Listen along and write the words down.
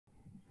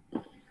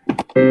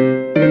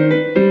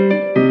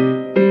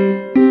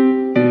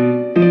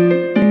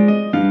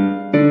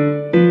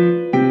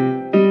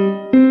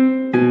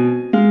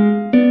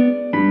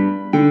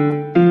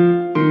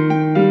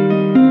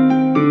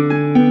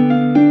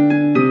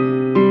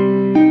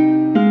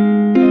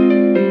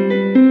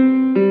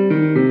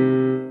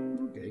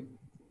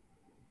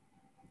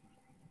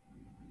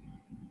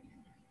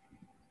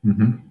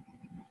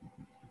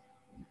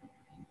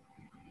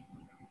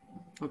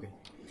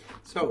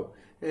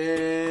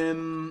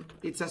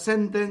It's a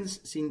sentence,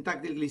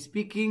 syntactically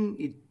speaking,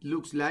 it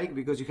looks like,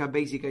 because you have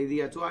basic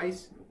idea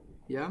twice,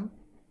 yeah?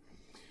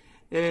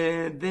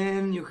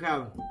 Then you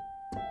have,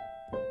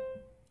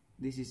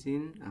 this is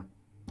in,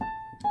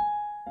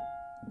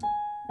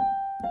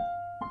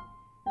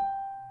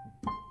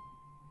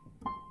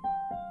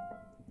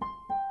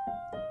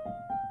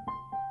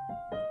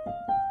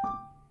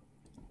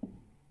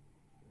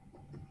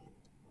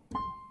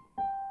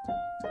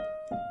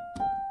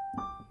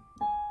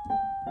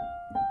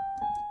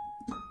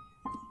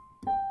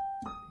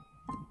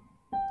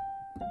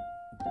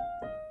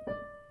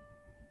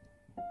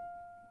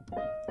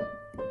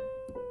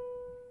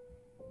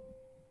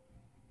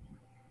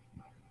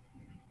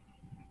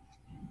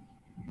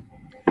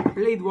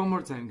 play it one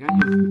more time, can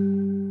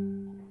you?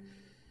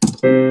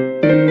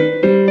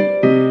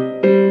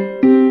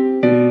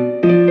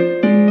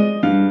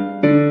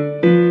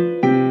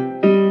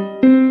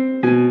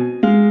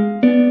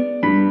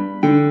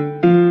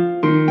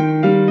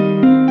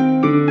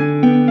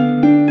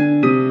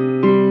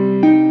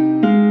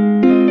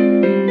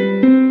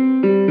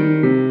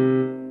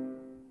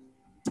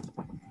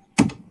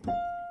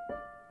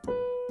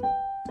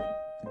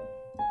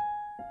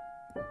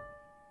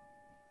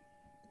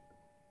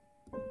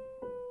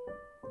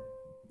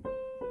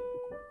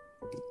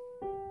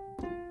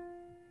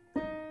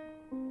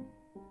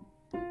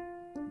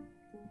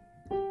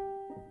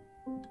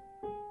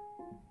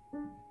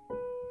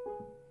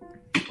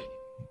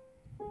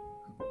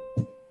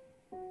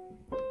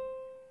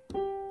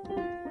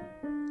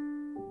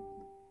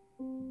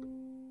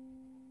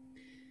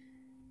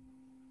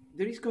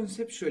 There is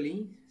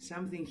conceptually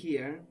something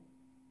here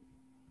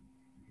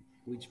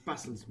which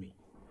puzzles me,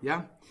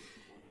 yeah?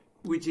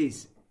 Which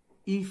is,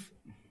 if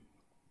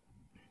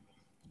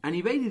an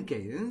evaded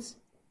cadence,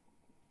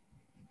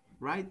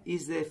 right,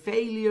 is the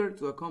failure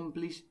to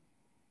accomplish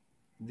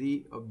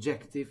the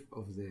objective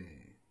of the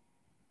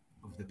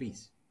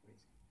piece.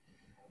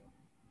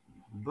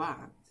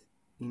 But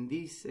in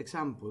this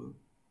example,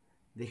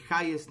 the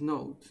highest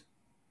note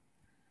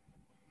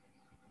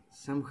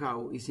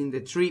somehow is in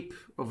the trip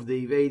of the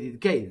evaded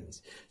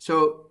cadence.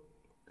 So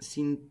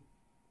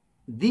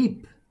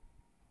syntactically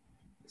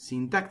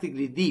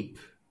deep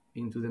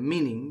into the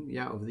meaning,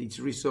 yeah, of each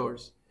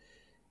resource,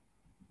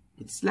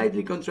 it's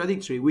slightly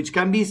contradictory, which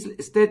can be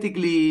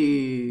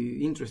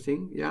aesthetically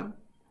interesting, yeah.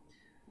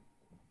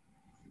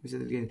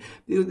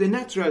 The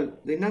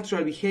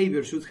natural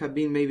behavior should have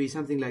been maybe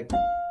something like,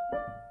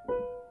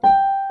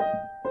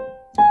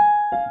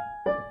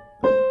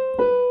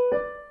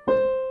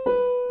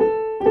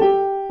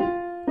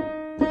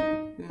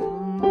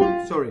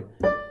 sorry,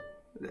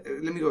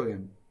 let me go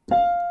again.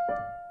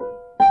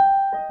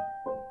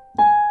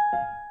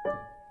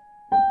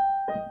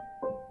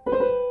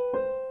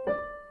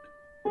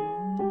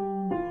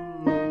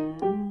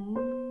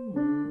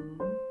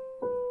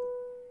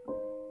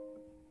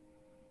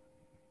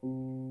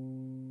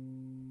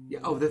 Yeah,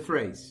 of the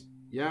phrase,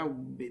 yeah,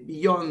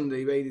 beyond the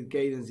evaded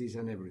cadences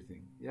and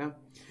everything, yeah.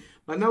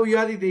 But now you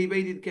added the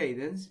evaded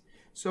cadence,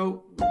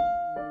 so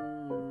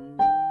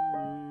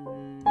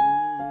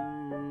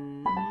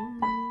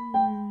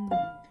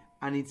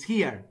and it's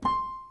here,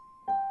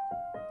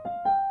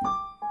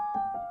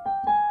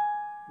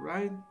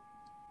 right?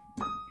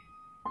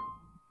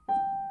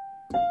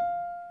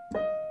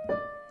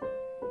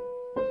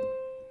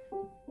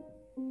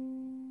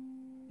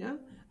 Yeah,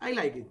 I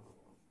like it.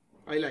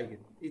 I like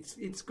it.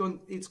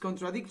 It's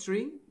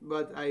contradictory,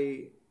 but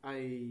I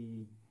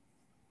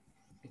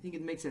think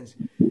it makes sense.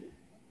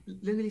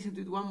 Let me listen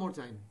to it one more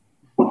time.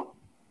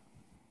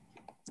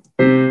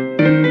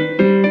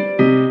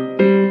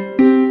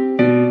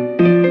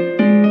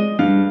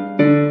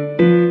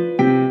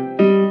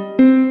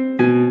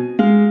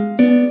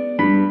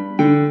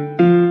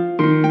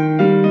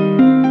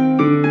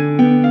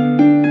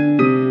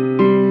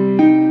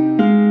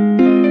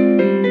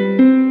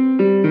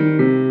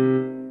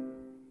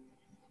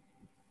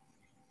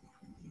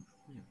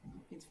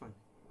 It's fine.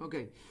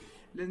 Okay,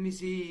 let me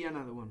see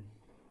another one.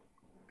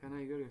 Can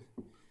I get it?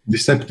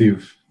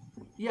 Deceptive.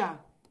 Yeah.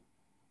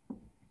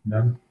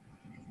 Yeah.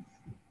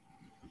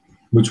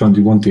 Which one do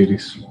you want,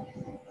 Iris?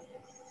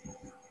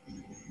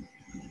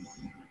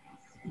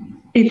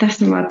 It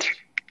doesn't matter.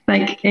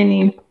 Like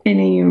any.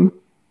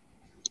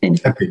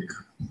 Epic.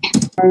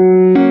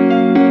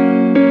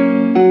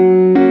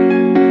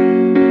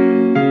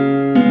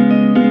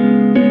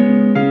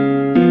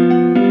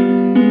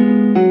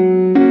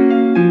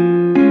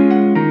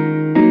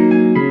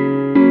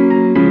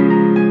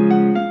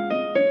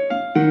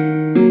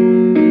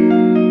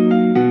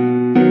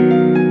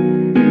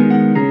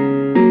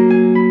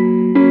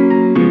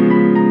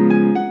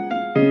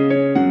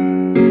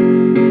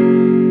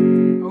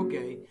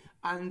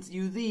 And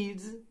you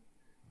did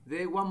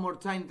the one more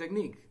time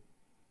technique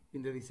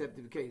in the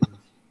deceptive cadence.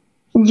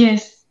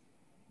 Yes,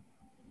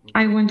 okay.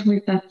 I went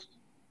with that.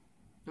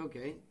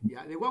 Okay,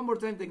 yeah, the one more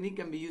time technique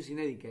can be used in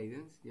any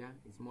cadence. Yeah,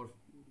 it's more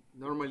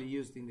normally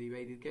used in the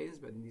evaded cadence,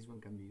 but in this one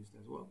can be used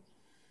as well.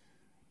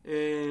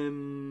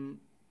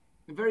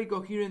 A very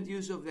coherent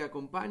use of the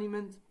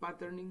accompaniment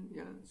patterning.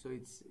 Yeah, so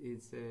it's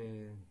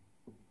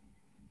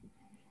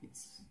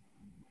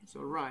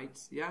all right.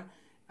 Yeah,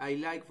 I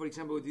like, for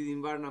example, what you did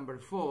in bar number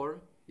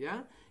 4.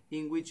 Yeah,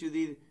 in which you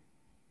did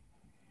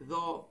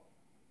do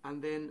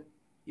and then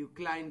you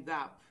climbed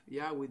up.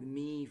 Yeah, with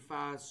mi,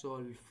 fa,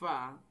 sol,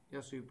 fa.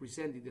 Yeah, so you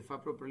presented the fa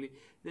properly.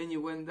 Then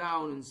you went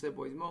down in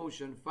stepwise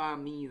motion, fa,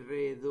 mi,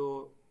 re,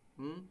 do,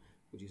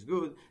 which is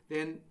good.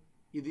 Then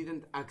you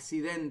didn't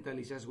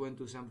accidentally just went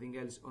to something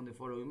else on the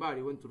following bar.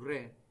 You went to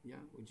re, yeah,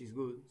 which is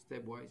good,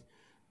 stepwise.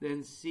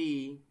 Then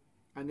si,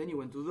 and then you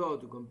went to do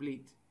to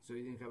complete. So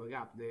you didn't have a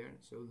gap there.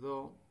 So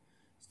do,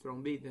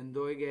 strong beat, then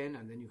do again,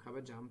 and then you have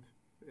a jump,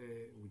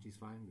 which is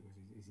fine because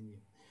it's in the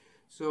end.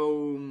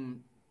 So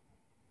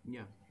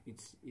yeah,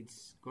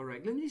 it's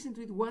correct. Let me listen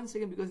to it 1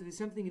 second because there is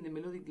something in the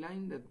melodic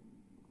line that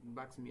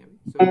backs me a bit.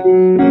 So.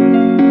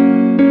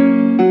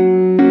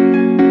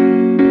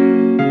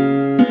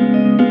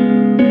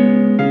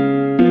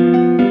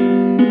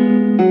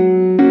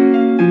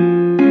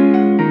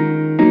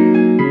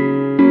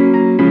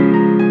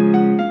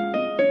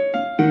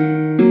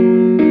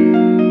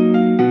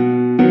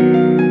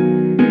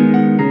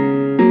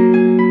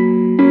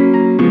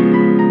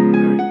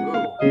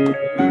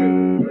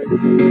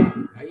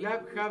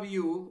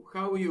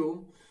 How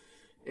you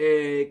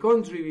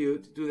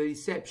contribute to the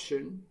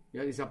deception,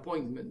 yeah,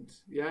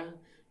 disappointment, yeah,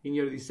 in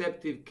your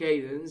deceptive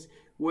cadence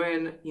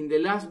when in the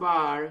last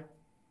bar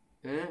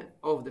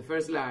of the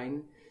first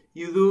line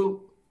you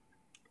do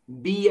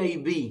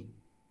BAB,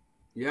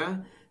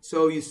 yeah.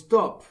 So you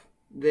stop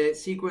the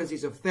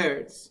sequences of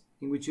thirds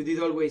in which you did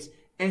always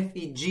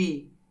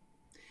FEG,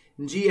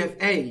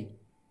 GFA,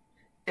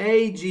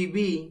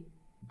 AGB,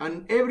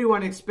 and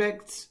everyone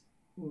expects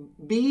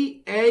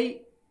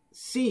BAC,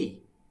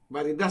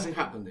 but it doesn't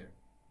happen there,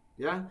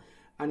 yeah,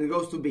 and it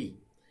goes to B,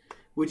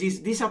 which is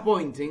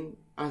disappointing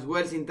as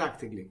well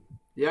syntactically,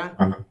 yeah,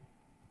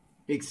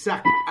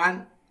 exactly,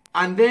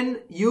 and then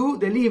you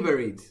deliver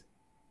it,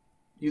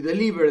 you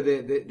deliver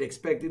the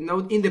expected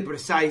note in the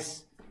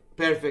precise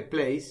perfect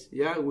place,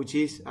 yeah, which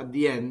is at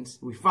the end.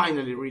 We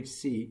finally reach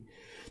C.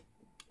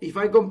 If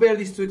I compare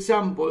these two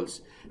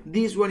examples,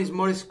 this one is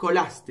more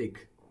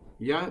scholastic,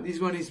 yeah, this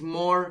one is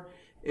more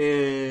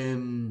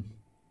to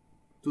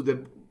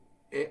the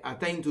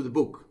attain to the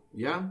book,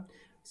 yeah.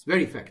 It's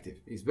very effective,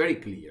 it's very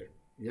clear,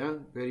 yeah,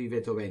 very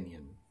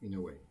Beethovenian in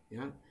a way,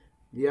 yeah.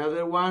 The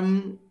other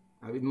one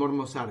a bit more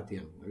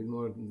Mozartian, a bit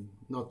more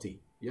naughty,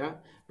 yeah,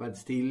 but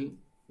still,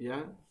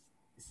 yeah,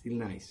 still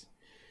nice.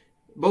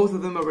 Both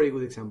of them are very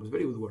good examples.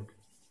 Very good work.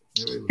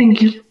 Very good.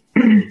 Thank you.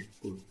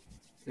 Good.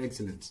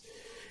 Excellent.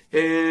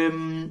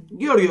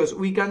 Georgios,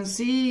 we can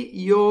see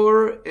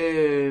your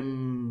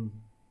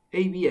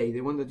ABA,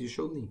 the one that you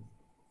showed me.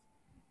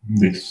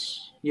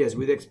 This. Yes,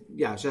 with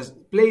yeah,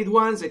 just play it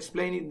once,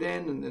 explain it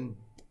then, and then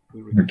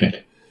we read.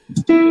 Okay.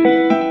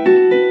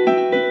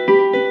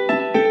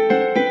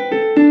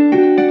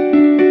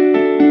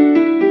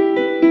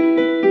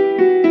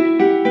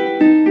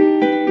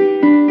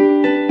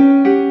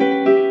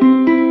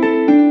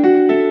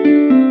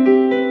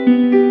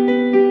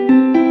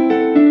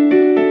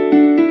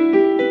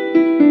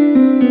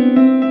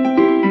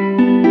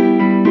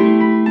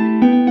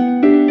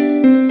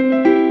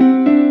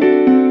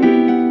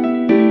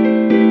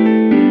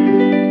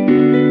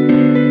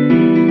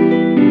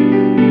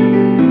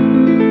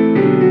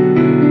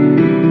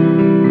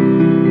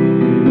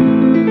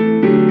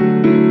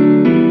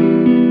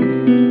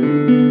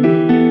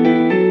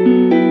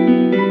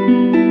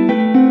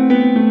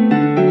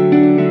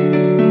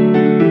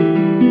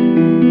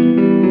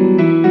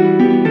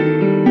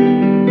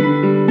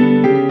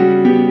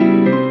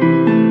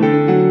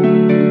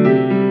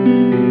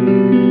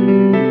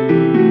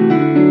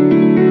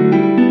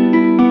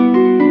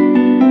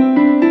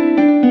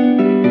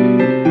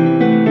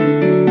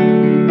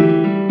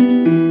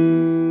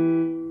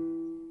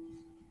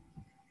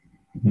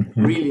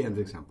 Brilliant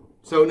example.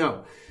 So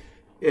now,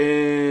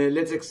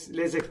 let's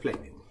explain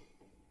it.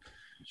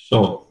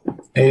 So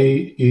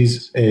A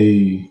is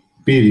a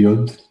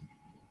period.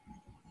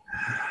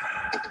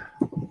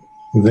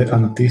 The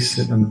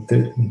antecedent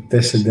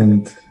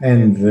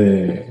and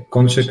the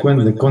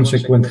consequent. The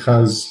consequent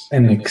has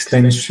an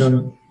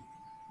extension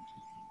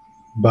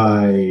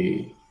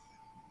by.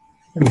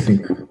 Let me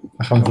think.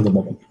 I haven't thought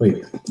about it.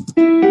 Wait.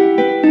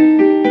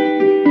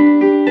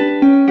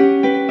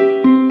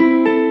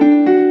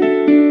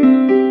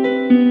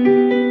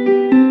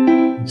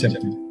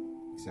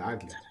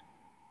 Exactly.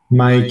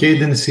 My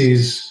cadence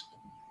is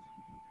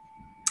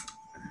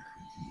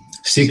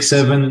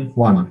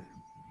 6-7-1.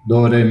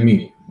 Do re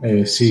mi.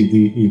 C D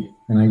E.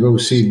 And I go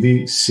C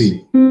D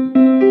C.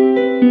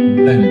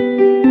 Then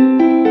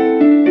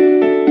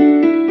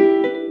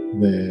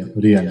the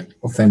real,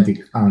 authentic,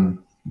 and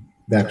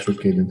the actual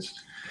cadence.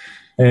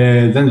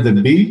 Then the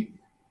B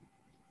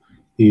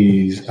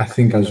is, I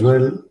think, as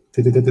well.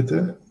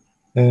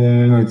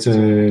 No, it's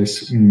a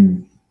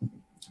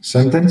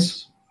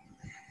sentence,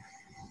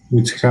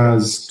 which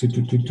has 2,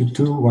 2, 2, 2,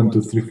 2, 1,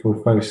 2, 3, 4,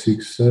 5,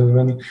 6,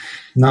 7.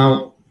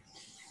 Now,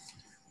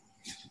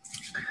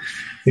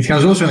 It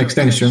has also an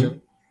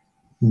extension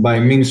by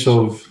means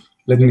of,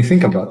 let me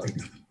think about it.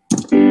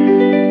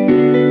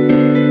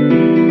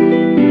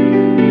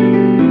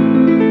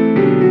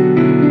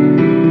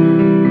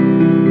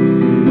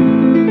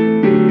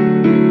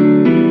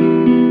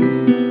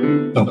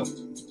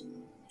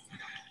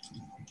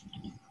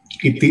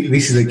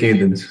 This is the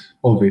cadence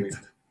of it.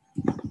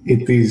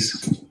 It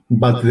is,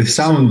 but the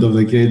sound of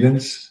the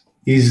cadence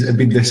is a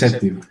bit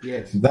deceptive.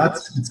 Yes.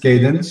 That's its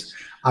cadence.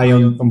 I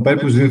on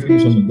purpose didn't think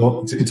it's on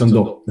do. It's on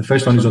do. The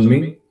first one is on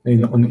mi,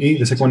 on E.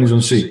 The second one is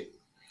on C.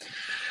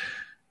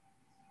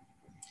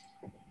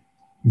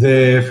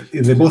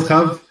 They both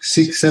have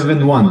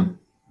 6-7-1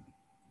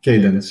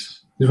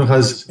 cadence. This one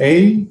has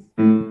A,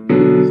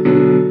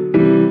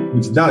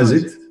 which does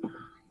it,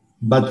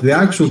 but the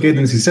actual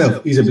cadence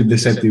itself is a bit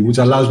deceptive, which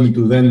allows me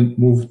to then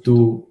move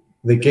to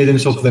the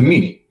cadence of the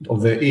mi,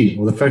 of the E,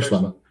 of the first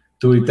one,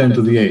 to return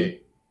to the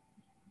A.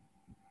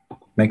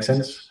 Make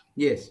sense?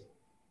 Yes.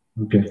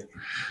 Okay.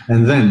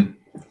 And then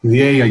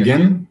the A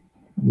again,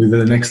 with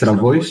an extra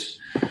voice.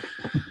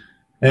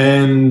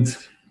 And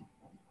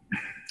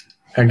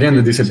again,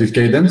 the deceptive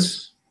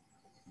cadence.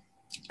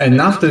 And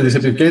after the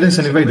deceptive cadence,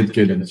 an evaded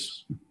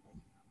cadence.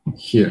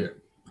 Here,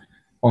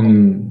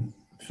 on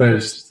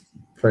first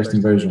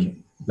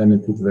inversion. Let me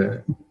put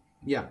the...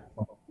 Yeah.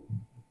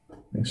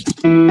 Yes.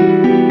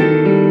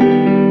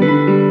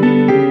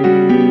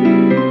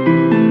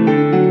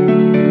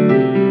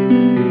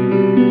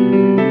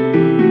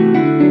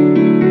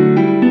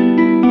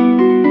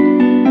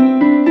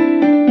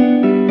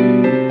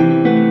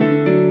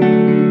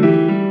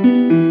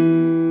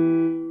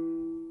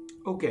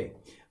 Okay,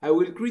 I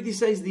will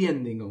criticize the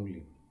ending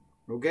only.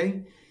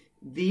 Okay,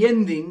 the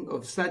ending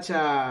of such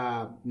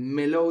a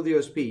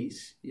melodious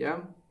piece,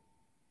 yeah.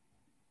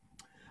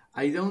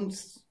 I don't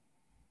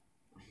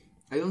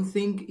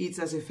think it's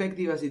as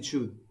effective as it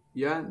should.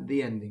 Yeah,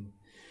 the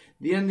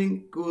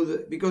ending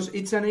could, because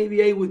it's an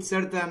ABA with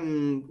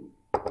certain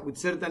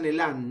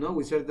elan, no,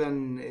 with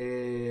certain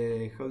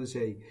how to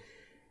say,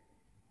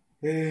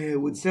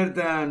 with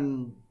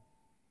certain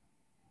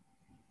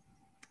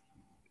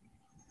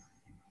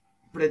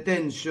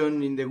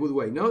pretension in the good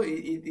way. No,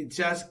 it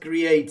just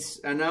creates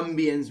an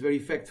ambience very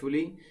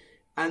effectively,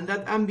 and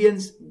that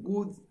ambience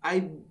would,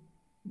 I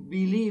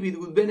believe it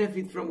would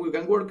benefit from, we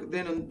can work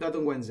then on that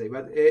on Wednesday,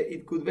 but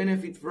it could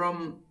benefit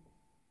from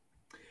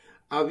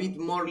a bit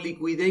more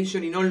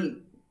liquidation in all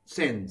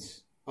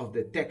sense of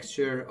the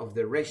texture, of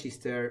the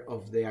register,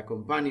 of the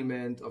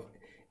accompaniment, of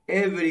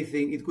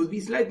everything. It could be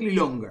slightly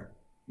longer,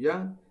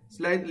 yeah,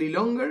 slightly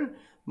longer,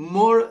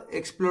 more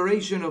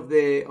exploration of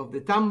the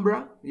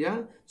timbre,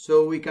 yeah,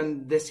 so we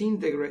can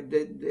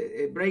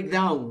disintegrate, break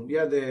down,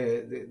 yeah,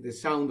 the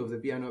sound of the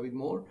piano a bit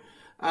more,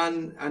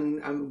 and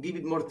give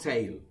it more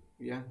tail.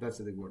 Yeah, that's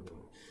the word.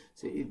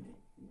 So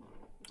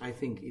I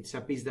think it's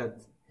a piece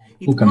that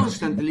it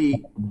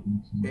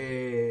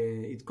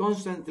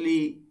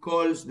constantly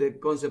calls the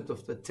concept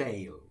of the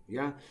tail.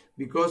 Yeah,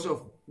 because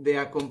of the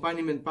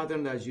accompaniment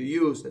pattern that you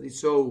use, that is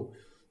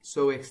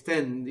so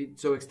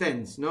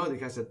extends. No, it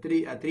has a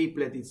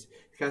triplet. It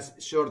has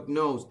short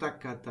notes.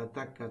 Taka ta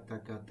taka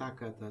taka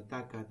taka ta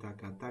taka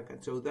taka taka.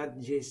 So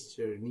that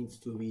gesture needs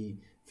to be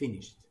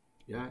finished.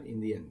 Yeah, in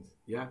the end.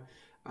 Yeah,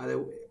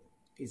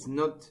 it's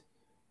not.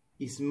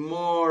 Is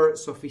more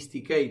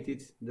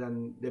sophisticated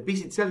than the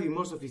piece itself. Is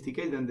more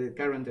sophisticated than the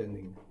current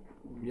ending.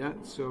 Yeah,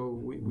 so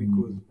we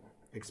could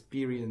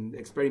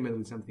experiment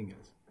with something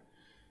else.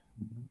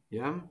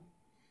 Yeah,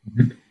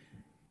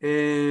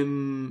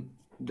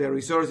 the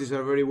resources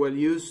are very well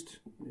used.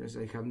 Yes,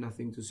 I have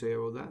nothing to say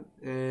about that.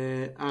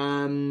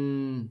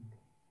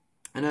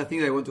 Another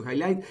thing I want to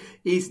highlight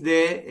is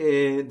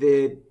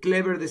the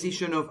clever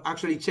decision of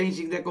actually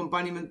changing the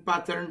accompaniment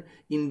pattern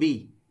in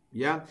B.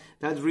 Yeah,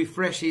 that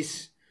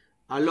refreshes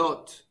a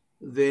lot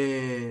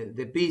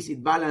the piece.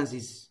 It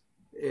balances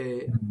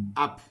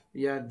up,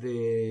 yeah,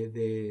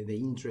 the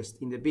interest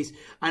in the piece,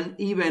 and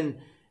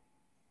even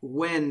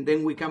when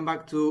then we come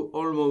back to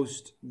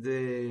almost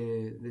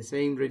the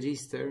same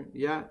register,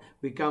 yeah,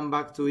 we come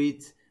back to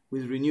it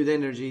with renewed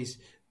energies,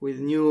 with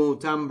new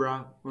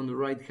timbre on the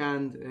right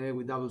hand,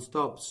 with double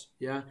stops,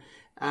 yeah,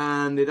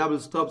 and the double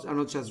stops are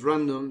not just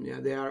random,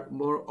 yeah, they are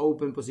more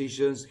open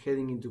positions,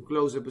 heading into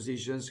closer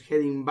positions,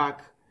 heading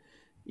back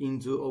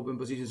into open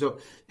position. So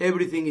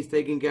everything is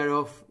taken care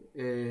of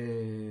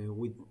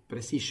with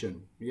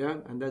precision, yeah,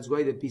 and that's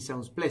why the piece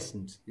sounds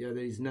pleasant. Yeah,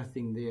 there is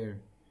nothing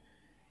there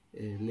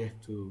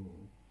left to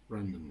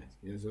randomness.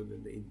 Yeah, so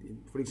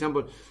for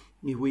example,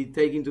 if we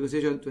take into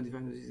consideration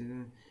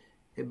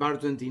 25, bar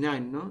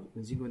 29, no,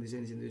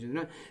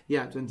 25,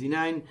 yeah,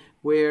 29,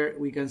 where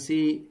we can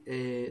see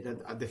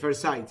that at the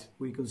first sight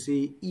we can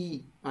see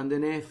E and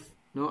then F,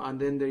 no, and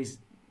then there is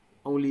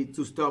only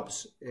two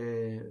stops,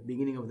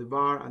 beginning of the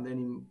bar, and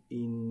then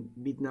in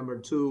beat number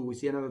 2 we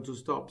see another 2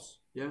 stops.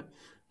 Yeah,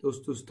 those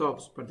 2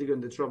 stops,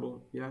 particularly in the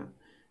treble, yeah,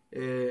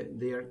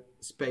 they are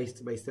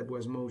spaced by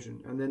stepwise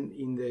motion, and then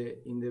in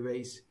the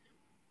bass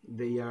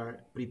they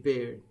are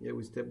prepared, yeah,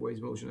 with stepwise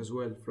motion as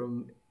well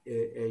from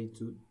A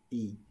to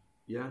E.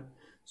 Yeah,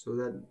 so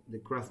that the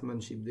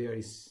craftsmanship there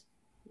is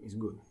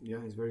good. Yeah,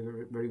 it's very,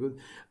 very, very good.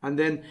 And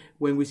then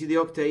when we see the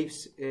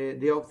octaves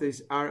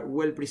are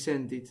well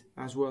presented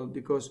as well,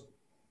 because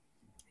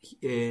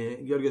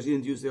Georgios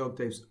didn't use the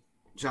octaves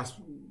just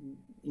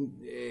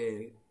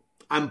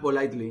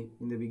unpolitely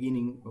in the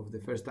beginning of the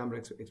first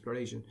timbre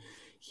exploration.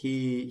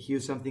 He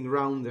used something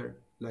rounder,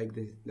 like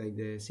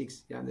the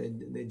 6, yeah,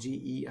 the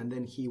G, E, and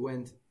then he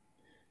went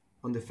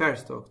on the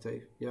first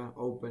octave, yeah,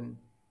 open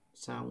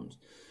sounds.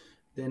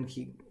 Then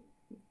he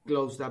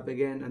closed up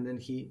again, and then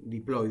he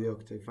deployed the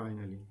octave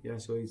finally. Yeah,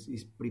 so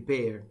it's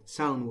prepared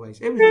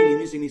sound-wise. Everything in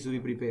music needs to be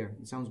prepared.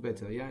 It sounds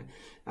better. Yeah,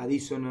 a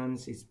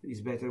dissonance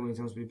is better when it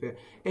sounds prepared.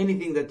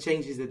 Anything that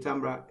changes the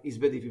timbre is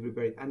better if you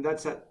prepare it, and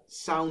that's a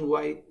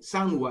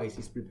sound-wise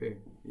is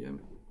prepared. Yeah,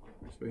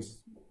 so it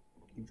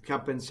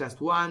happens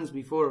just once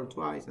before or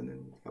twice, and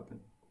then it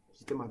happens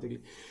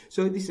systematically.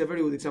 So this is a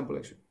very good example,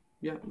 actually.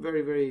 Yeah,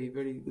 very, very,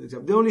 very good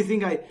example. The only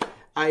thing I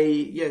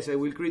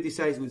will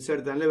criticize with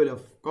certain level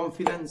of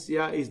confidence,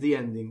 yeah, is the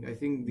ending. I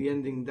think the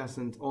ending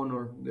doesn't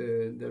honor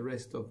the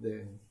rest of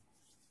the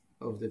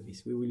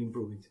piece. We will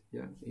improve it,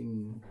 yeah,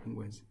 in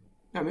Wednesday.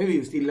 Yeah, maybe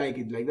you still like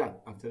it like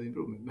that after the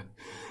improvement,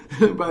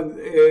 but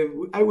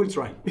I will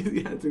try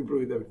yeah, to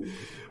improve it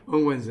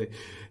on Wednesday.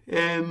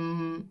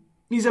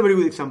 It's a very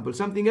good example.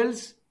 Something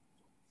else?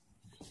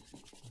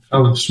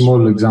 Some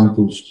small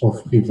examples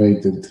of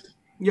evaded.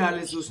 Yeah,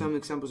 let's do some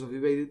examples of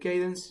evaded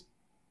cadence.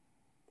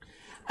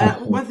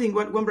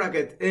 One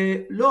bracket.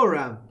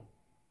 Laura,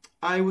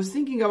 I was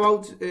thinking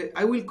about,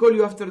 I will call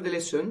you after the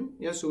lesson.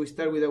 Yeah, so we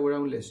start with our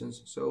own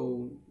lessons.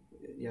 So,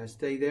 yeah,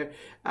 stay there.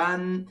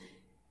 And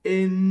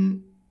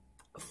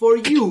for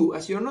you,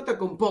 as you're not a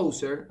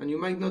composer, and you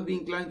might not be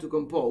inclined to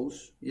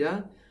compose,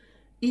 yeah,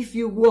 if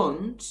you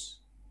want,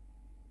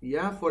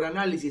 yeah, for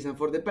analysis and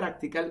for the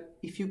practical,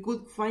 if you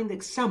could find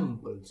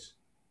examples.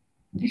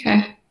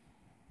 Okay.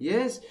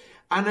 Yes,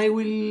 and I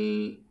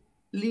will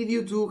lead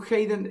you to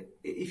Hayden.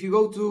 If you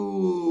go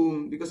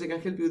to, because I can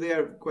help you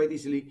there quite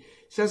easily,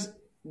 just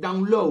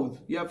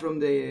download, yeah, from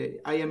the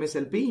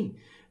IMSLP,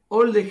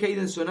 all the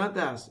Hayden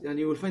sonatas, and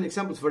you will find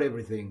examples for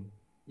everything.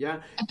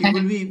 Yeah, okay. It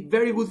will be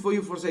very good for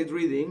you for sight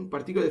reading,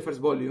 particularly the first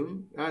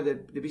volume.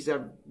 The pieces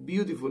are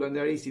beautiful and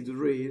they're easy to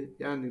read,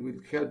 and it will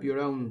help your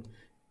own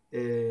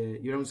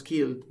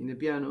skill in the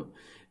piano.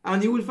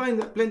 And you will find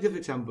plenty of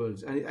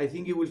examples, and I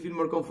think you will feel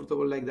more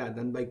comfortable like that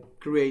than by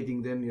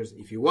creating them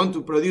yourself. If you want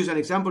to produce an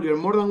example, you're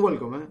more than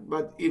welcome.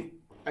 But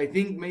I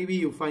think maybe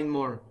you find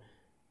more,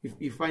 if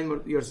you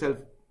find yourself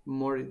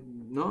more,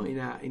 no,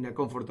 in a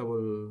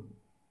comfortable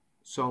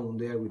zone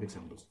there with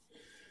examples.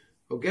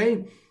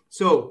 Okay,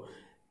 so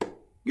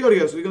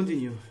Georgios, we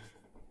continue.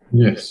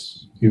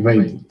 Yes,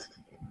 evaded.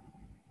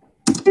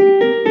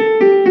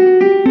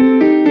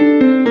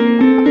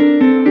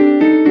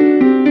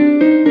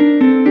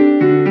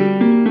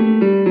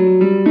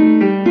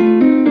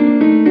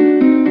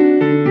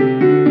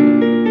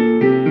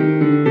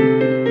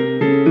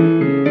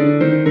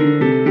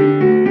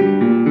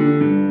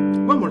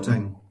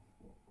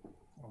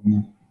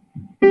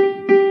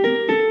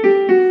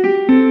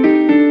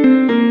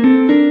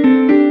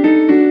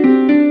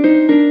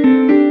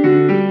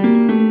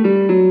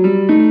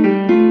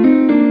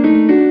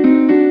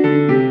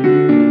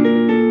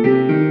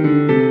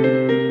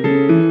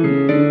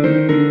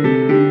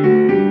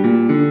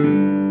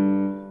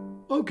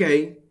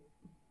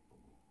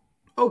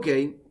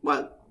 Okay,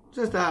 well,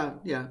 just an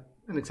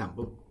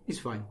example. It's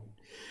fine.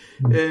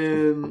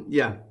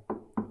 Yeah,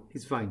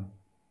 it's fine.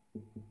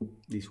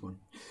 This one.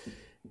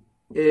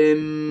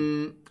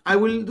 I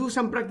will do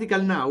some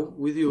practical now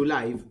with you,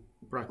 live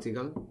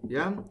practical.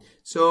 Yeah.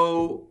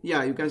 So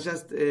yeah, you can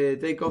just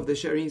take off the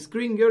sharing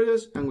screen,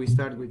 Georgios, and we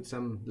start with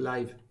some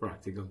live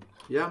practical.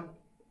 Yeah,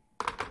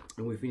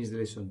 and we finish the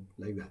lesson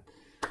like that.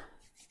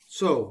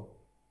 So,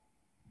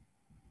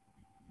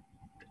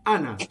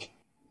 Anna.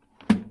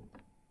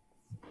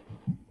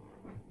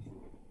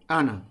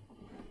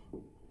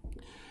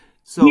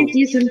 So,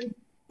 yes.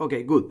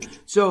 Okay, good.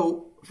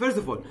 So, first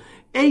of all,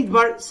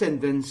 8-bar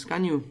sentence.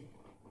 Can you?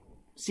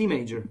 C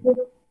major.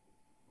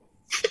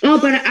 Oh,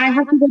 but I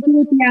have to go to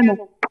the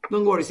piano.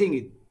 Don't worry, sing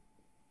it.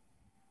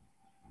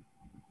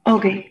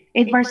 Okay,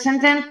 8-bar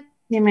sentence,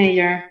 C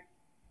major.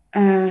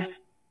 I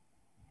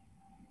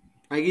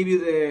give you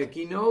the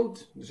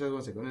keynote. Just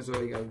 1 second. So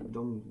I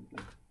don't.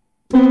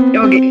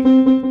 Okay.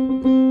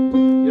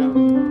 Yeah.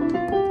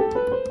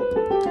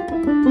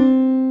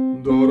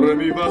 Do, re,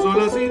 mi, fa, sol,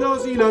 la, si, do,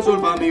 si, la, sol,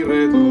 fa, mi,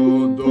 re,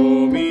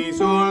 do, mi,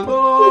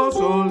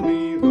 sol,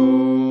 mi,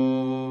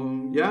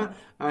 do. Yeah,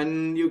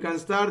 and you can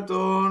start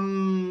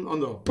on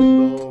do.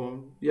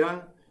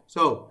 Yeah.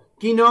 So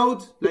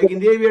keynote, like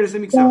in the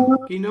ABRSM exam.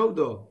 Keynote,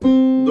 do.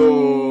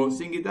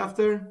 Sing it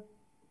after.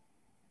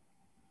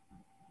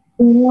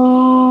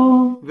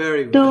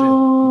 Very good.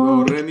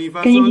 Do, re, mi,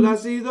 fa, sol, la,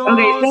 si, do,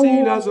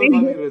 si, la, sol,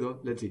 fa, mi, re, do.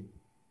 Let's see.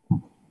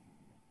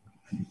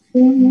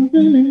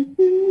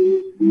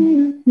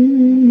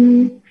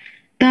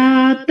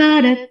 Da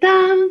da da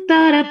da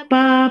da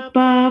pa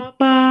pa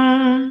pa.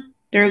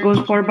 There goes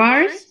 4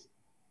 bars.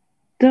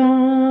 do,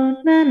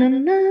 na, na,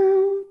 na,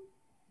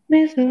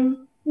 mi,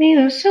 do, mi,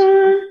 do,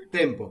 sol.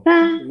 Tempo.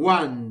 La.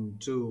 1,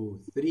 2,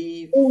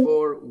 3,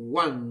 4.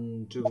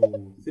 1, 2,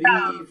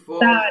 3, 4.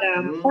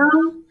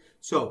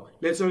 So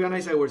let's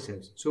organize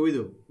ourselves. So we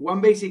do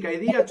one basic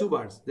idea, 2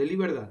 bars.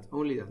 Deliver that,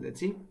 only that. Let's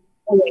see.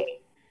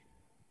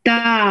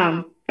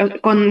 Ta,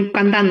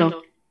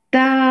 cantando.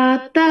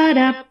 Ta, ta,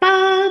 ra,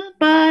 pa,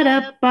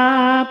 para,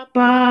 pa,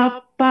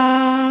 pa,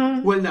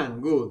 pa. Well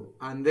done, good.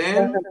 And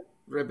then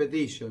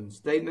repetition,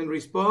 statement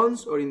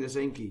response, or in the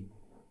same key.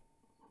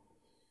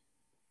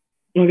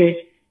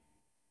 Okay.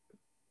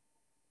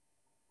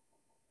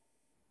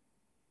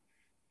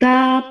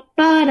 Ta,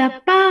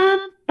 para, pa,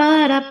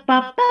 para,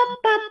 pa, pa,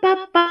 pa,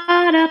 pa,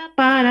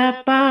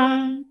 para, pa.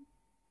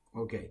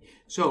 Okay,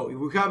 so if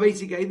we have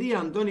basic idea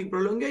and tonic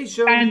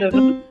prolongation, Kind of.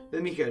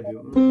 let me help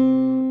you.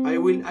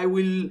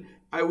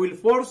 I will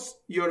force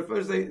your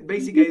first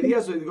basic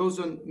idea so it goes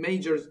on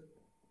majors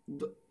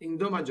in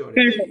do major.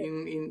 Perfect.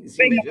 In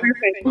Venga,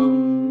 perfect.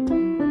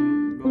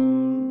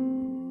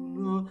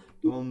 No?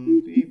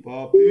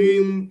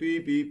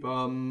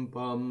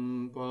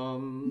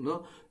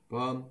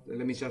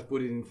 Let me just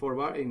put it in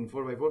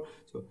 4x4.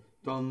 So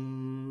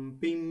tom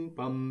pim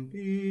pam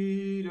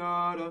pi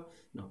ra ra.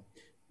 No.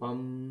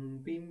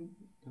 Pam pim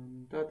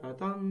tam ta ta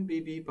tam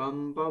pi pi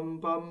pam pam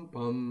pam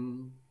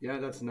pam. Yeah,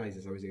 that's nice.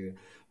 That's basically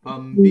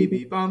pam pi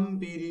pi pam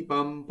pi di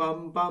pam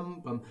pam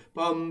pam pam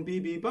pam pi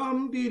pi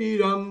pam pi di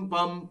ram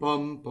pam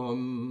pam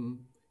pam.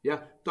 Yeah,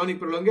 tonic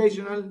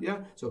prolongational.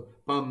 Yeah, so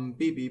pam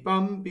pi pi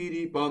pam pi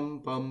di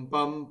pam pam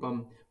pam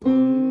pam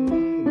pam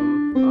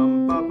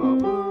pam pam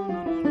pam.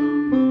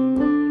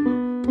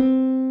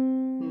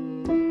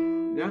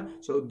 Yeah,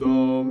 so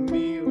do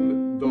mi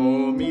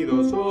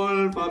do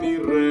sol fa mi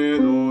re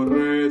do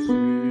re si.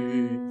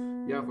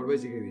 Yeah, for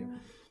basic idea.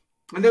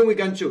 And then we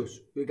can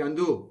choose. We can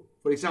do,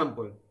 for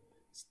example,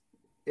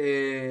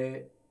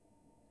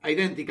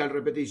 identical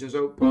repetition.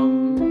 So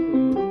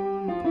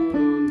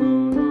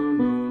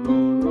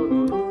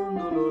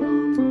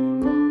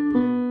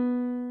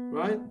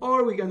right,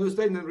 or we can do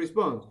statement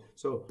response.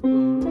 So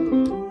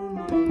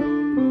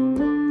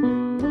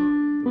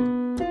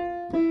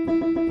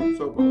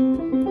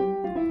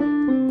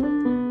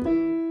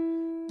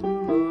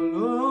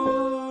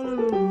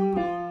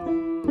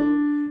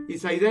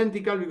it's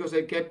identical because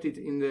I kept it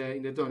in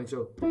the tonic.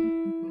 So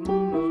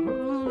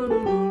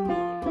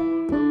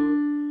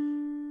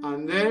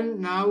and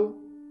then now,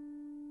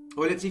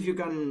 well, let's see if you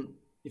can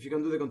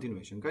do the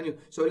continuation. Can you?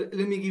 So let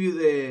me give you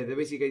the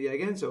basic idea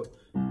again. So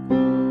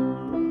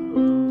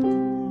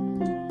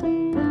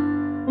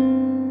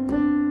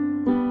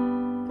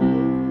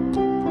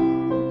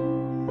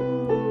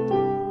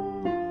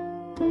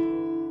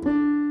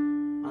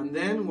and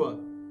then what?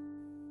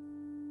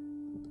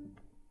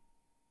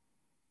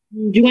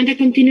 Do you want a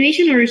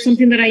continuation or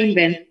something that I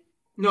invent?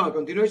 No, a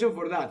continuation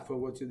for that, for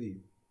what you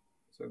did.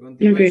 So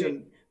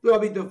continuation, do a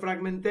bit of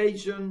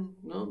fragmentation,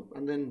 no?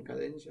 And then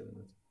cadence.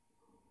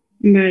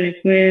 Vale,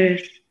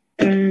 pues.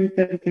 Tan,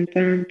 tan, tan,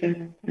 tan,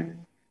 tan,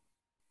 tan.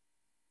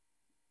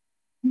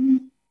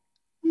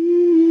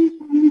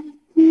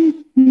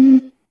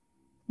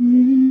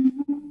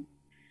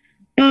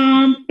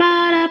 Pam,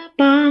 para,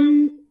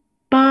 pam,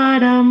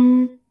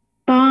 param,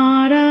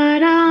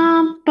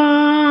 pararam,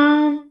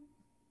 pam,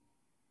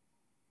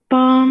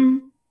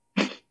 pam.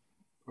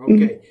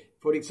 Okay,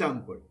 for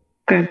example,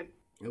 Okay.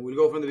 I will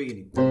go from the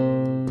beginning.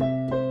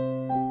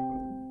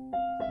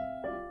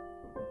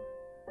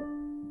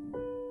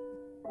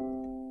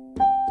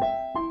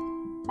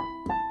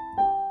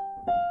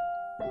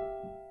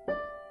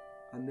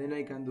 And then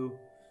I can do.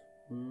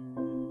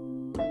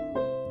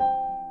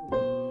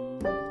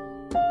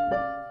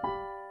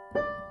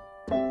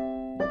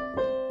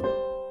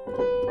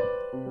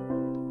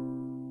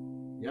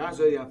 Yeah,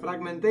 so yeah,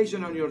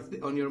 fragmentation on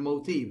your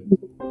motif.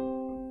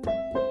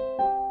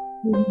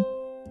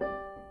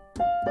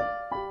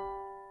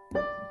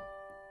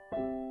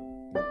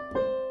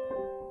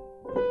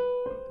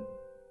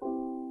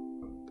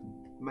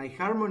 My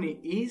harmony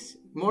is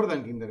more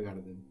than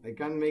kindergarten. I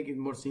can't make it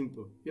more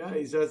simple. Yeah,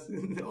 it's just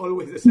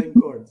always the same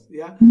chords.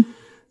 Yeah,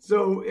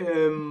 so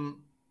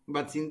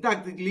but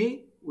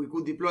syntactically we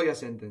could deploy a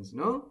sentence.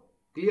 No,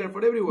 clear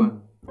for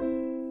everyone.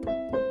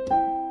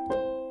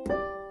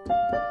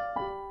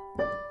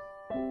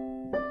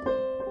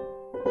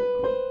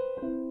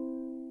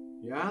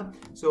 Yeah.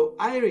 So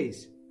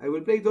Iris, I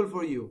will play it all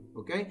for you.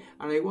 Okay,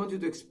 and I want you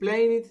to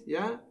explain it.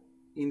 Yeah,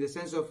 in the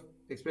sense of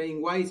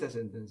explaining why it's a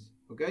sentence.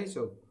 Okay,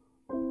 so.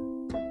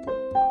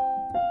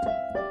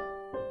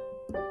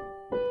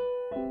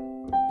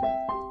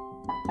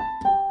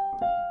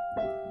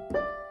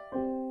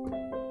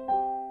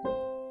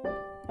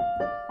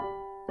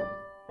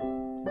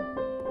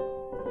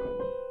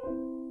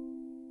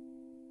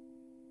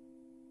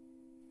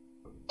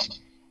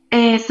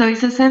 So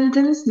it's a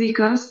sentence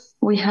because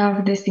we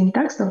have the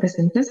syntax of the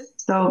sentence.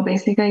 So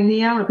basic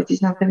idea,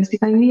 repetition of the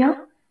basic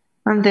idea,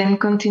 and then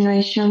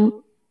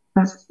continuation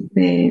with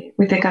the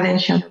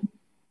cadential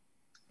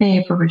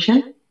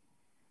progression.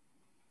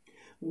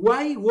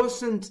 Why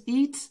wasn't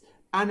it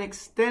an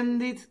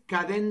extended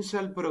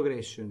cadential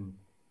progression?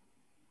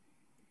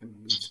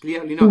 It's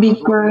clearly not.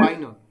 Because, why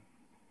not?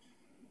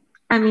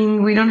 I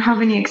mean, we don't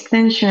have any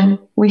extension.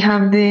 We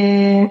have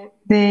the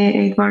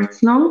 8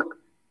 bars long,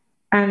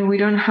 and we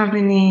don't have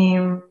any.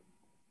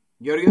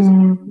 Georgios?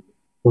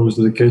 Because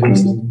the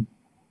cadence doesn't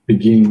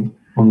begin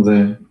on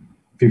the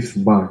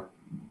 5th bar,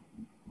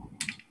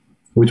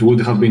 which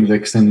would have been the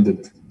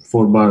extended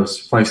 4 bars,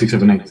 5, 6,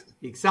 7, 8.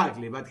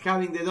 Exactly, but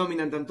having the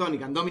dominant and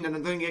tonic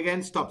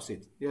again stops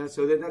it. Yeah,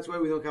 so that's why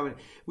we don't have it.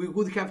 We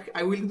would have.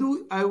 I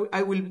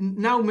will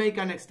now make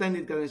an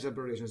extended cadential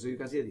progression, so you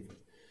can see the difference.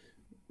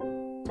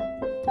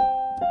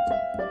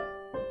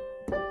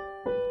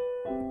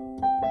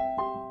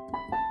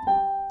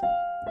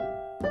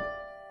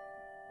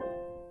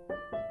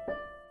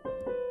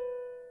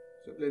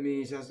 So let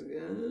me just.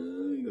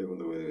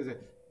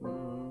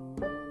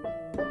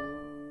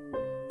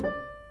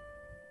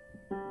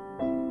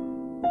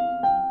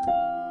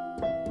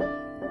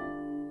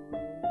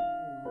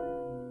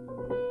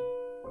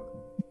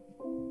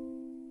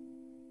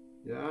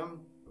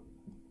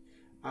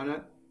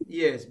 And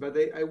yes, but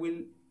I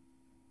will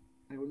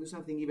do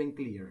something even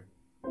clearer.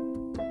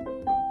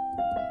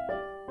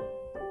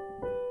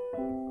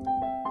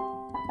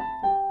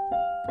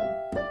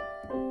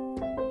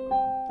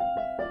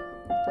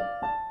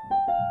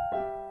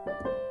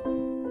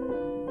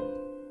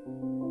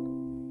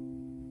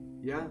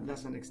 Yeah,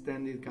 that's an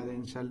extended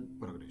cadential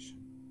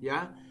progression.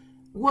 Yeah,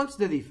 what's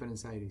the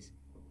difference, Iris?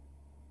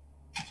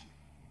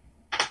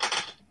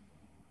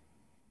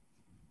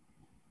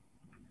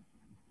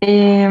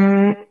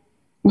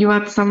 You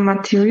add some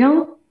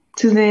material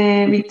to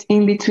the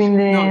in between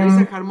the. No,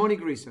 there's a harmonic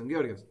reason,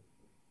 Georgios.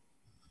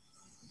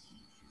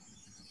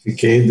 The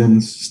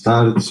cadence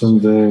starts on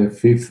the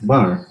 5th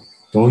bar.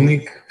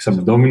 Tonic,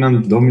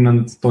 subdominant,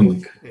 dominant,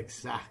 tonic.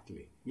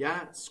 Exactly.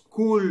 Yeah,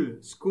 school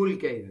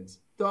cadence.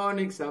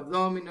 Tonic,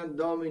 subdominant,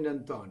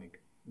 dominant,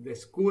 tonic. The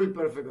school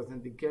perfect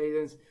authentic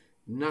cadence.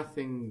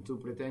 Nothing too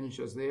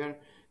pretentious there.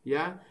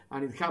 Yeah,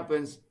 and it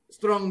happens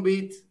strong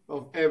beat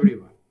of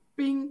everyone.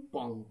 Ping,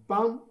 pong,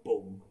 pam,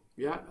 boom.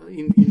 Yeah,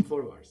 in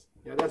 4 bars.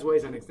 Yeah, that's why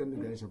it's an extended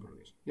cadential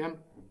progression. Yeah,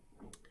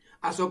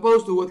 as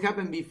opposed to what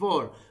happened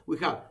before. We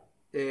have,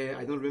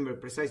 I don't remember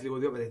precisely what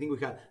we have, but I think we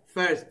had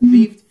first,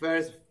 5th,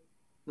 first,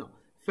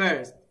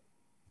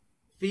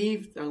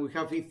 5th, and we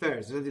have 5th,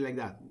 3rd, something like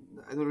that.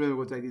 I don't remember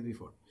what I did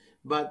before,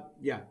 but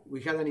yeah,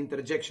 we had an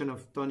interjection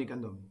of tonic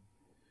and dominant.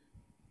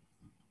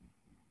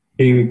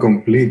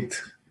 Incomplete.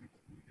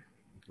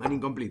 An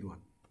incomplete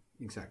one,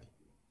 exactly.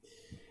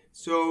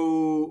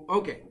 So,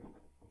 okay.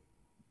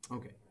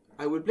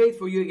 I will play it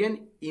for you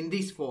again in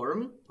this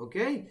form,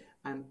 okay?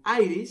 And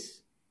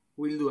Iris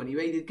will do an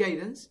evaded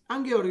cadence,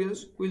 and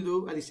Georgios will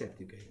do a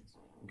deceptive cadence,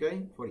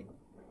 okay? For you.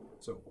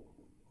 So.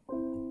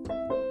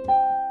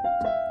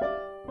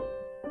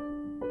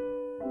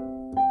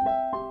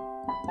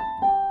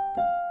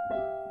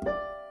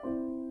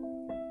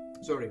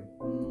 Sorry.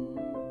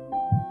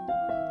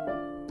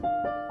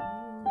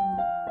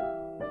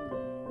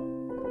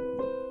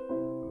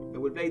 I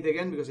will play it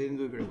again because I didn't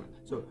do it very well.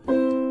 So.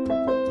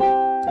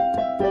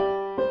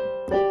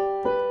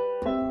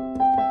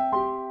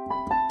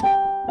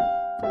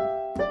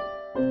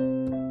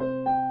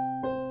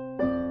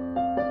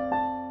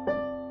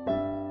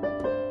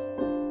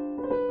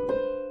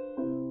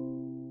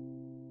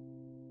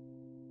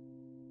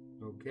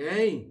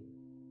 Okay.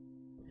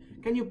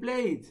 Can you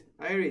play it,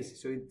 Iris,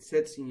 so it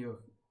sets in your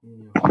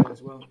head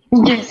as well?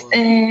 Yes,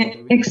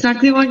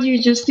 exactly what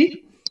you just did.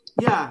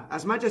 Yeah,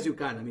 as much as you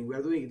can. I mean, we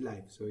are doing it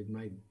live, so it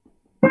might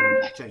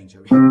change a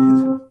bit.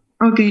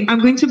 Okay, I'm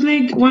going to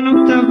play one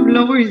octave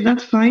lower. Is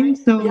that fine?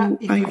 So yeah,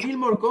 if you feel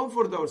more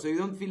comfortable, so you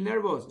don't feel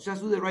nervous,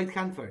 just do the right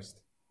hand first.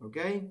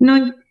 Okay?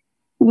 No,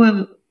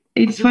 well,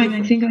 it's fine.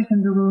 I think I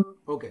can do both.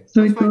 Okay,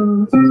 so that's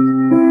fine.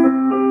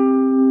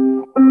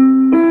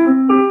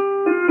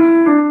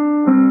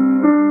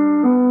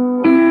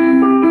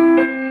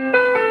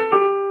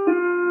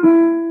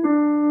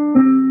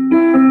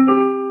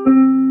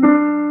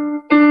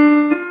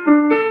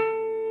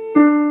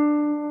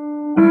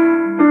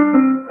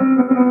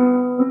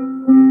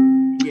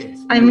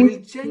 I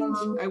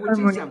will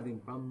change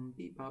something.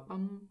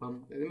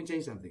 Let me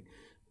change something.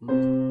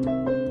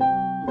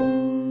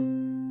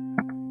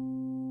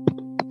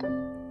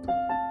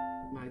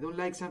 I don't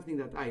like something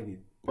that I did.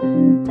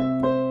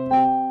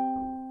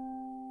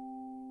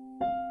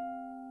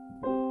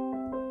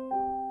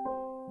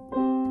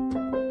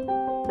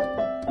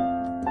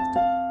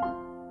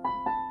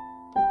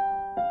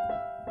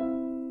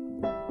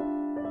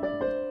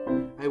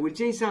 I will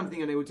change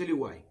something and I will tell you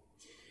why.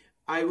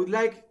 I would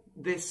like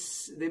the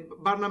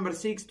bar number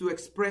 6 to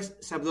express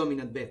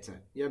subdominant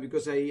better, yeah,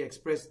 because I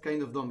expressed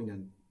kind of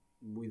dominant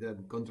with a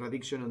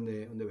contradiction on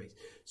the bass.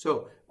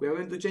 So we are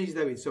going to change it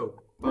a bit. So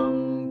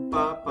pam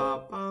pa pa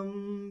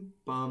pam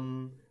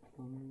pam.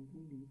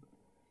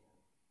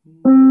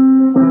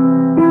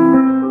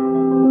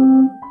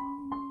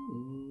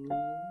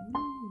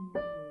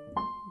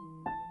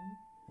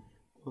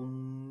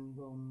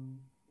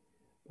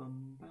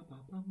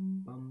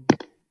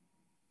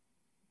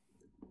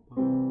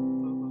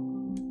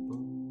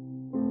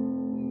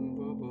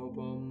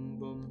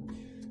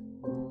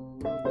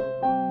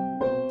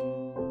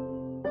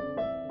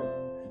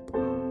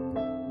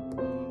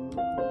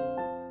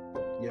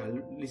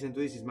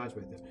 this is much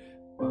better.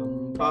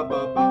 Bum, ba,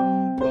 ba,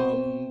 bum,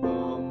 bum,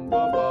 bum,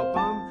 ba, ba,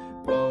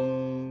 bum,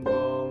 bum,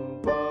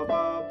 bum, ba,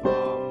 ba,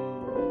 bum.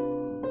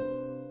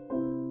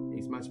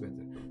 It's much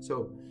better.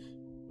 So,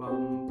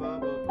 bum, ba,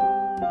 ba,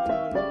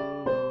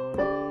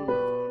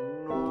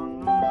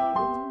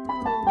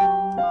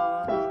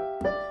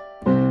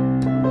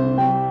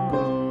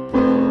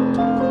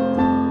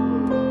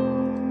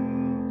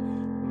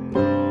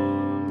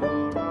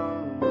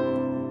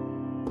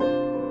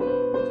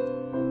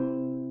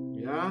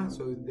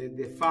 so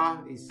the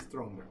fa is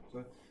stronger.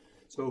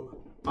 So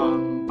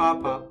pam pa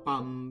pa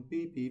pam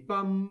pi pi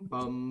pam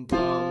pam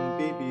pam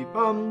pi pi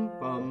pam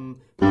pam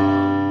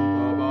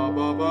pam ba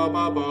ba ba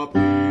ba ba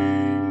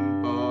pim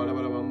pa da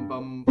ba bam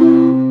pam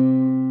pam.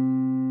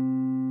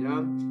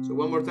 Yeah. So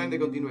one more time the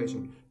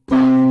continuation.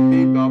 Pam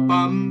pi pa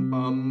pam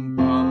pam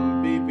pam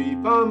pi pi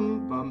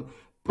pam pam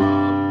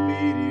pam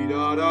pi di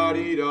da da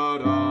di da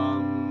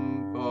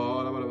dam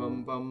pa da ba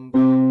bam pam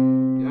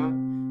pam. Yeah.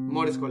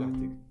 More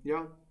scholastic.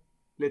 Yeah.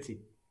 Let's see.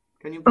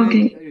 Can you play the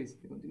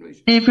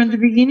continuation? From the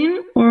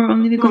beginning or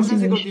only the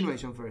continuation? Just the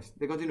continuation first.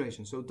 The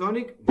continuation. So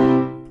tonic.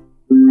 And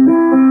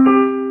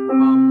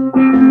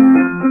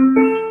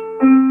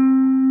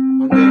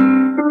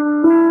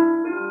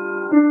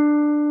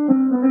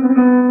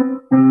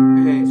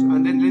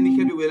then let me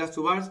help you with the last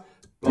two bars.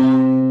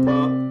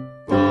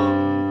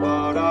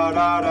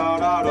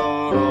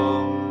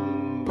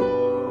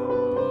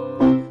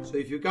 So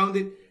if you count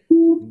it.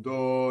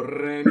 Do,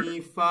 re, mi,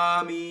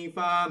 fa, mi,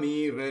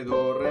 re,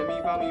 do, re,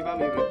 mi, fa, mi, re,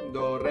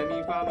 do, re,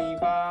 mi, fa,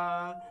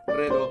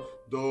 re,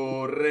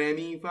 do, re,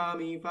 mi, fa,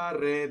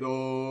 re,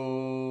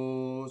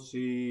 do,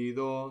 si,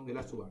 do, the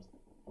last two bars.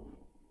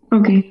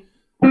 Okay.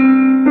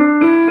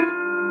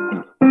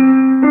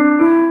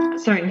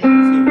 Sorry.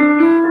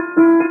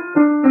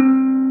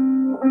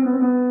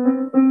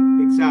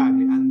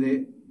 Exactly, and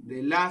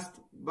the last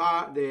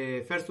bar,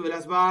 the first to the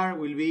last bar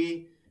will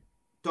be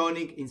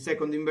tonic in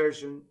second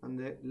inversion, and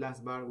the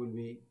last bar will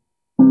be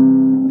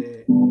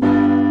the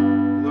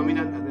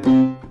dominant and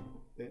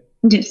the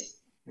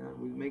yes. Yeah,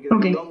 we'll make it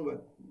long,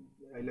 but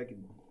I like it.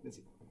 Let's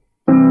see.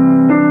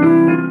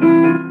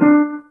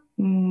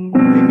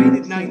 They made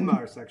it 9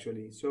 bars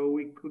actually, so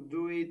we could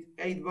do it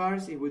 8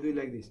 bars if we do it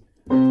like this.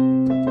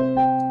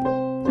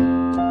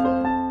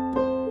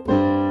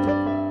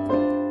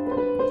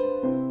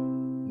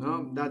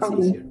 No, that's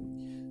easier.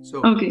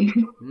 So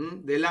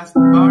the last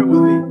bar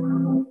will be.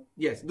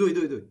 Yes, do it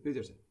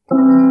yourself.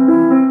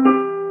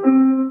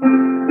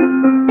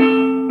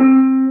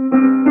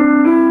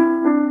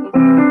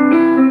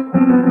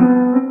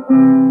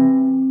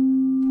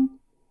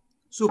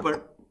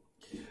 Super.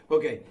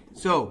 Okay,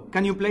 so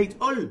can you play it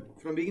all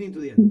from beginning to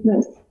the end?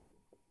 Yes.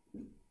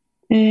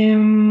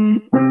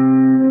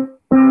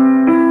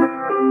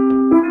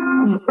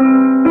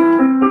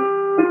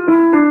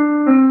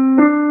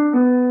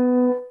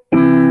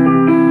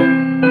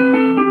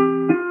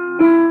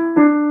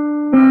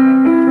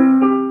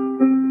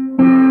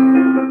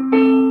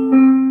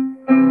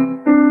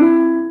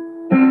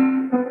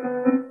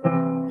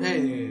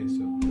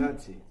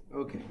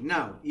 Okay,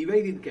 now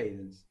evaded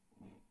cadence.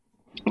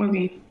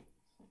 Okay.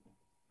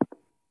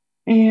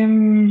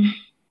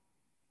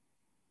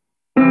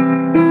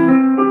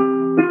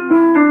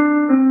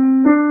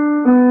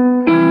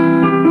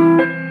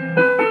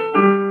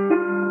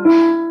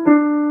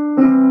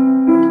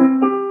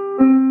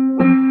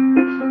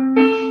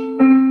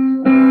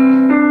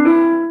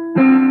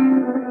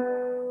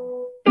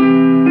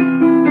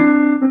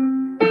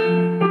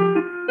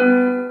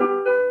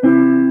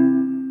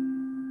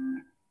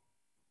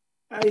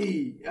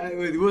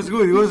 It was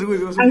good.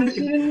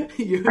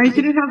 I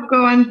shouldn't have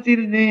gone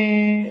until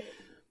the...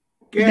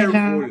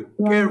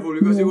 Careful,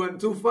 because you went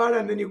too far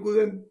and then you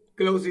couldn't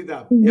close it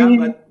up. Yeah,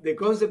 but the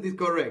concept is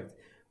correct.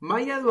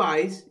 My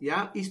advice,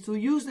 is to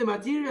use the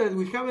material that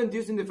we haven't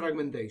used in the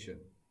fragmentation.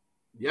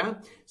 Yeah?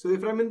 So the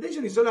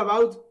fragmentation is all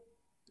about...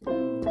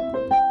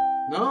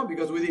 No?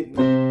 Because we did...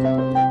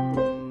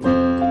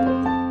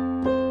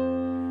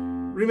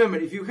 Remember,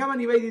 if you have an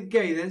evaded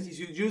cadence, you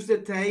should use the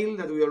tail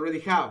that we already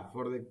have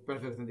for the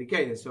perfect authentic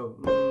cadence. So,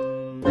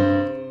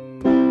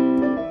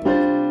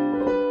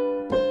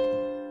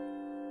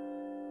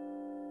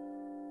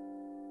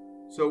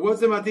 what's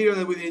the material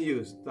that we didn't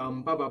use?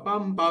 Tam pa pa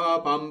pam pa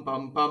pam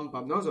pam pam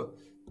pam. No, so.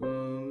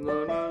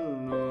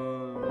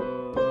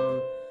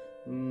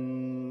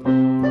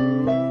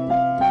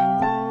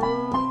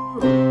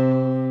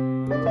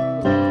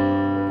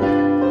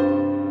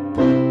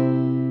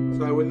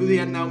 So I will do the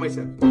end now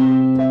myself.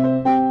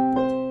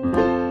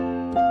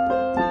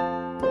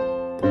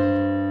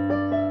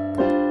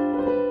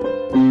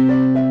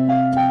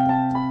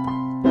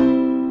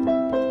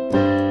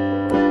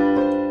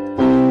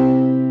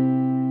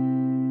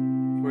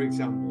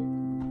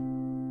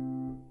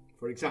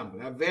 For example,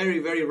 very,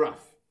 very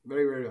rough.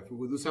 Very, very rough. We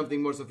will do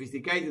something more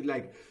sophisticated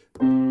like...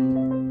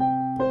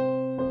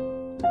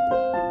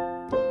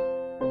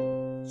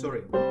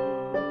 Sorry.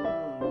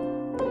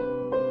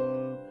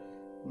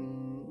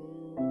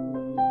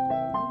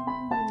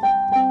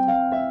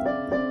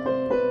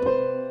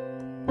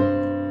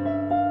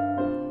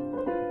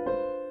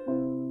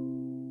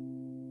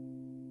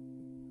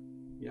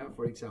 Yeah,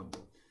 for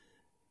example.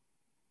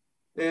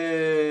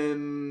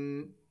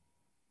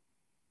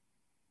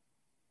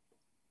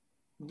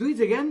 Do it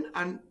again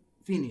and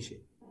finish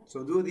it.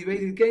 So do a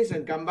divided case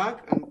and come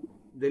back and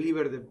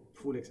deliver the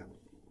full example.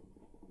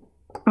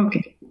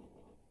 Okay.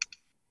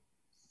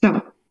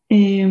 So,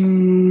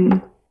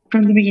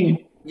 from the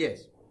beginning.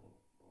 Yes.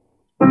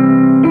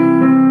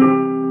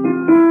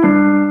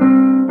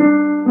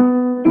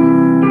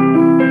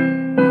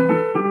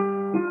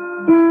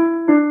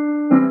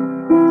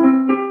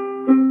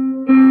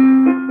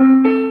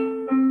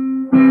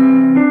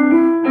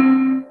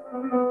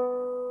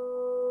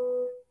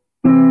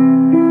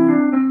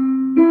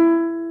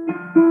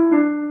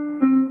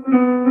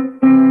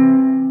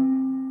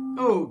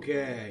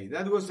 Okay,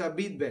 that was a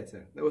bit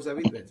better.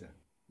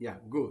 Yeah,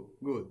 good.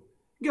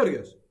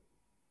 Georgios,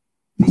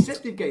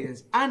 deceptive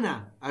cadence.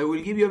 Anna, I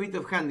will give you a bit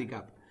of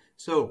handicap.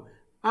 So,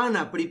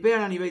 Anna, prepare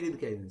an evaded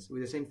cadence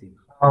with the same thing.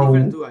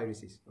 Different two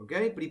irises,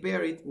 okay?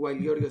 Prepare it while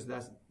Georgios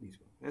does this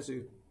one. So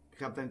you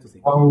have time to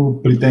think. How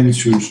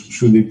pretentious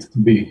should it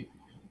be?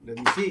 Let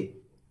me see.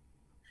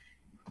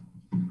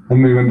 Let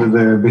me remember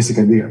the basic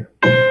idea.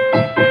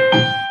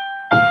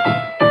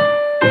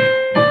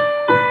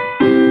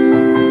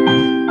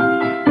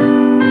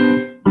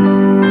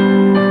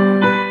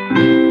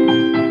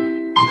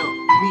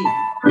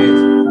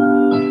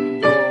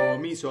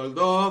 Sol,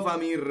 do, fa,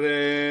 mi,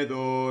 re,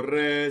 do,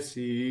 re,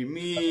 si,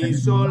 mi,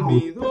 sol,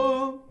 mi,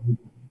 do.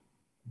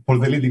 For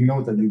the leading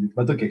note I did it,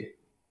 but okay.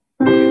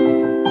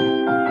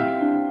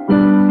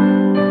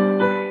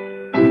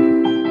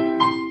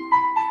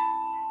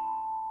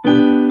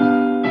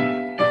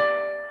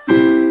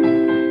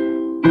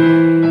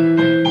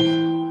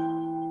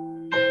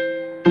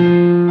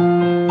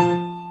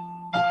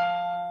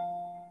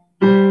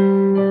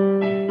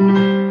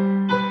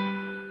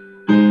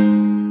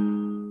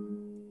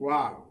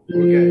 Wow.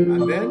 Okay,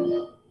 and then?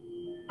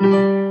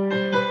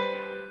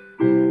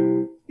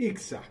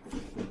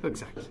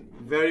 Exactly.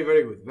 Very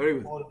good.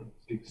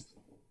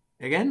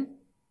 Again?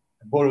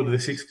 I borrowed the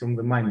sixth from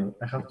the minor.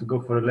 I have to go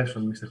for a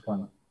lesson, Mr.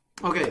 Juan.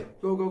 Okay,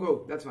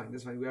 go. That's fine.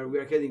 We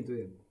are heading to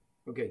it.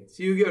 Okay,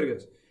 see you,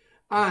 Georgios.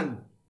 And